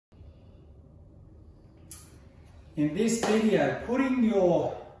In this video, putting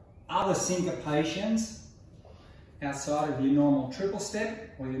your other syncopations outside of your normal triple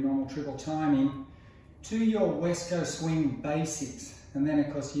step or your normal triple timing to your West Coast Swing basics. And then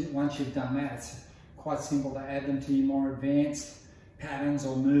of course, once you've done that, it's quite simple to add them to your more advanced patterns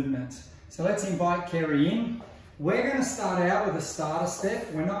or movements. So let's invite Kerry in. We're going to start out with a starter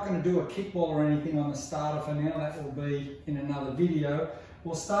step. We're not going to do a kickball or anything on the starter for now. That will be in another video.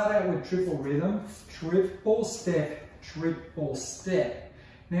 We'll start out with triple rhythm, triple step, triple step.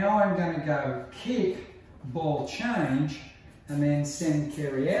 Now I'm going to go kick, ball change, and then send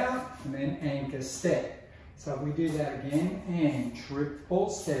Kerry out, and then anchor step. So if we do that again, and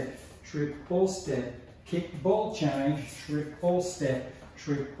triple step, kick, ball change, triple step,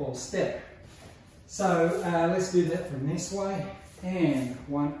 triple step. So let's do that from this way, and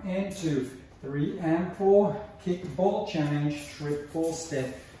 1 and 2, 3 and 4, kick, ball change, triple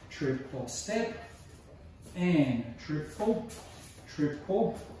step, and triple,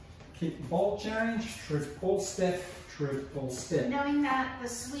 kick, ball change, triple step. Knowing that the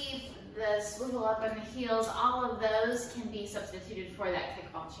sweep, the swivel up on the heels, all of those can be substituted for that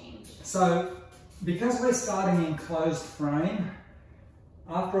kickball change. So because we're starting in closed frame,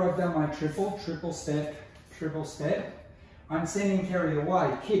 after I've done my triple step, I'm sending Kerry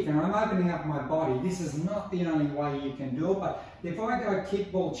away, kick, and I'm opening up my body. This is not the only way you can do it, but if I go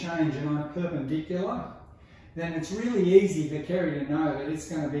kick, ball change and I'm perpendicular, then it's really easy for Kerry to know that it's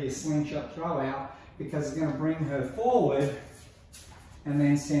going to be a slingshot throw out because it's going to bring her forward and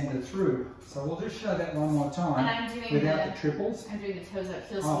then send her through. So we'll just show that one more time. And I'm doing without the triples. I'm doing the toes up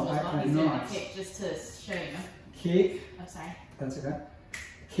heel Oh, swivel as well. okay, He's doing nice. the kick just to show you. Kick. Oh, sorry. That's okay.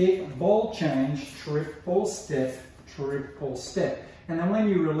 Kick, ball change, triple step. And then when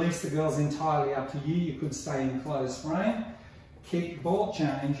you release, the girl's entirely up to you. You could stay in closed frame. Kick, ball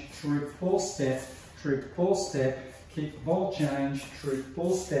change, triple step, kick, ball change,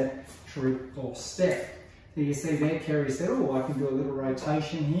 triple step. So you see there, Kerry said, oh, I can do a little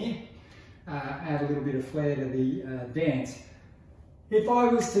rotation here, add a little bit of flair to the dance. If I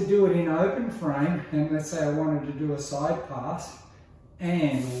was to do it in open frame, and let's say I wanted to do a side pass,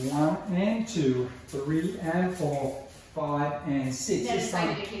 and 1 and 2, 3 and 4, 5 and 6. Then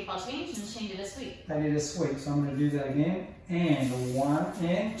I did a kickball change and changed it to sweep. I did a sweep, so I'm going to do that again. And 1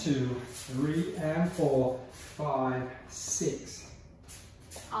 and 2, 3 and 4, 5, 6.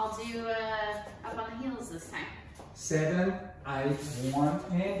 I'll do up on the heels this time. 7, 8, 1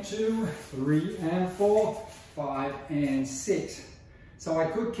 and 2, 3 and 4, 5 and 6. So I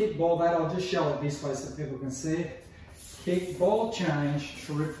could kick ball that. I'll just show it this way so people can see it. Kick, ball change,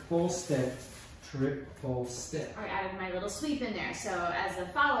 triple step. I added my little sweep in there. So as a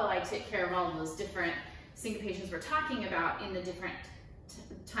follow, I took care of all of those different syncopations we're talking about in the different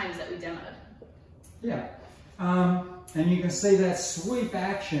times that we demoed. Yeah. And you can see that sweep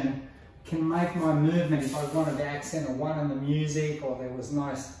action can make my movement, if I wanted to accent a one in the music, or there was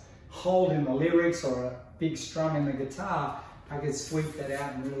nice hold in the lyrics, or a big strum in the guitar, I could sweep that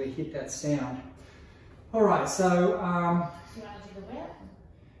out and really hit that sound. All right, so... do you want to do the whip?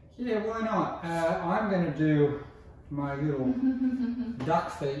 Yeah, why not? I'm going to do my little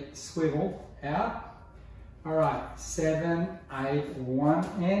duck feet swivel out. All right, 7, 8, 1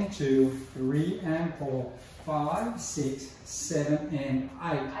 and 2, 3 and 4, 5, 6, 7 and 8.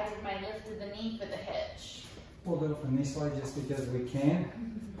 I did my lift of the knee for the hitch. We'll do it from this way just because we can.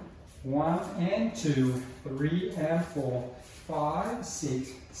 1 and 2, 3 and 4, 5,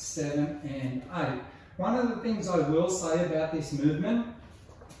 6, 7 and 8. One of the things I will say about this movement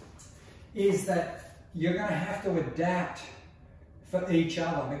is that you're going to have to adapt for each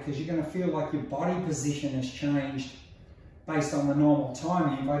other, because you're going to feel like your body position has changed based on the normal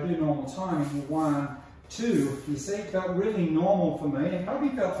timing. If I do normal timing, 1, 2, you see, it felt really normal for me. It probably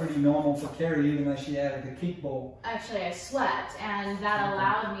felt pretty normal for Kerry, even though she added the kickball. Actually, I swept, and that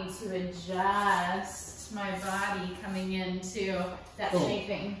allowed me to adjust my body coming into that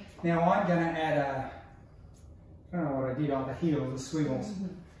shaping. Now I'm going to add a, I don't know what I did on the heel, the swivels.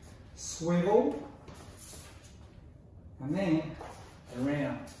 Swivel, and then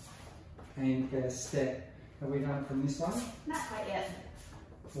around, and step. Have we done it from this one? Not quite yet.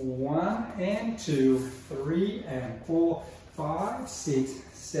 1 and 2, 3 and 4, 5, 6,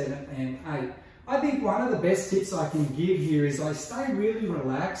 7 and 8. I think one of the best tips I can give here is I stay really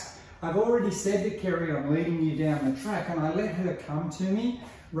relaxed. I've already said to Kerry, I'm leading you down the track, and I let her come to me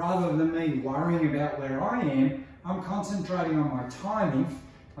rather than me worrying about where I am. I'm concentrating on my timing.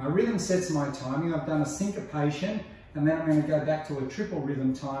 My rhythm sets my timing. I've done a syncopation, and then I'm going to go back to a triple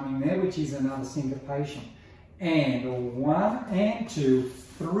rhythm timing there, which is another syncopation. And 1 and 2,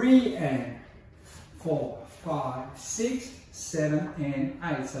 3 and 4, 5, 6, 7, and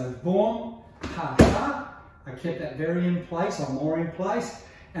 8. So boom, ha, ha. I kept that very in place, or more in place.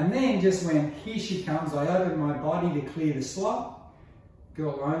 And then just when here she comes, I open my body to clear the slot.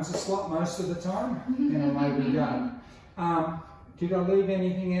 Girl owns the slot most of the time, and away we go. Did I leave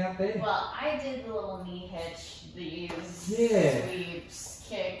anything out there? Well, I did the little knee hitch, these sweeps,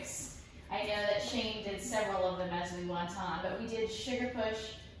 kicks. I know that Shane did several of them as we went on, but we did sugar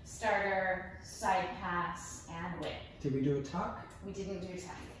push, starter, side pass, and whip. Did we do a tuck? We didn't do a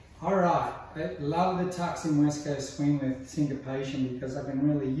tuck. All right, I love the tucks in West Coast Swing with syncopation because I can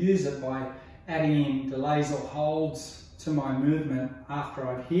really use it by adding in delays or holds to my movement after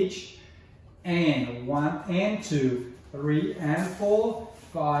I've hitched. And 1 and 2, 3 and 4,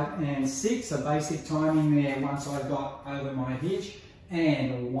 5 and 6, a basic timing there once I got over my hitch.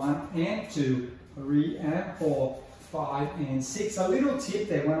 And 1 and 2, 3 and 4, 5 and 6. A little tip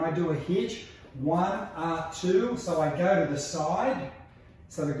there when I do a hitch, 1, 2, so I go to the side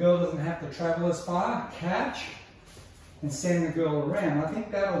so the girl doesn't have to travel as far, catch, and send the girl around. I think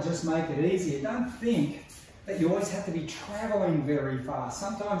that'll just make it easier. Don't think that you always have to be traveling very fast.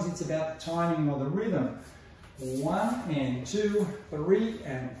 Sometimes it's about the timing or the rhythm. 1 and 2, 3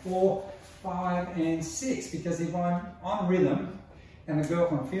 and 4, 5 and 6. Because if I'm on rhythm and the girl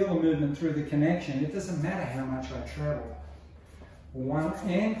can feel the movement through the connection, it doesn't matter how much I travel. 1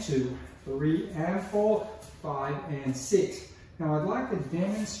 and 2, 3 and 4, 5 and 6. Now I'd like to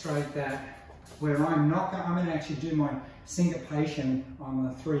demonstrate that where I'm going to actually do my syncopation on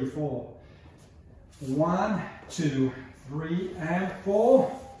the 3, 4. 1, 2, 3 and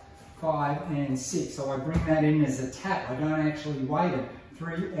 4, 5 and 6. So I bring that in as a tap. I don't actually wait it.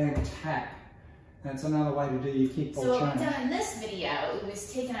 3 and tap. That's another way to do your kickball change. So what we've done in this video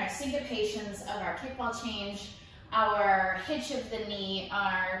was taken our syncopations of our kickball change, our hitch of the knee,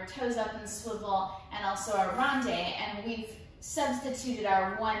 our toes up and swivel, and also our ronde, and we've substituted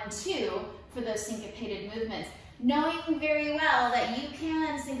our 1, 2 for those syncopated movements, knowing very well that you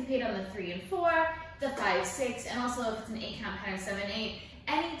can syncopate on the 3 and 4, the 5, 6, and also if it's an 8-count pattern, 7, 8.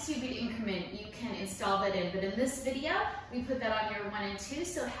 Any 2-beat increment, you can install that in. But in this video, we put that on your 1 and 2,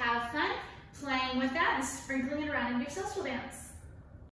 so have fun playing with that and sprinkling it around in your social dance.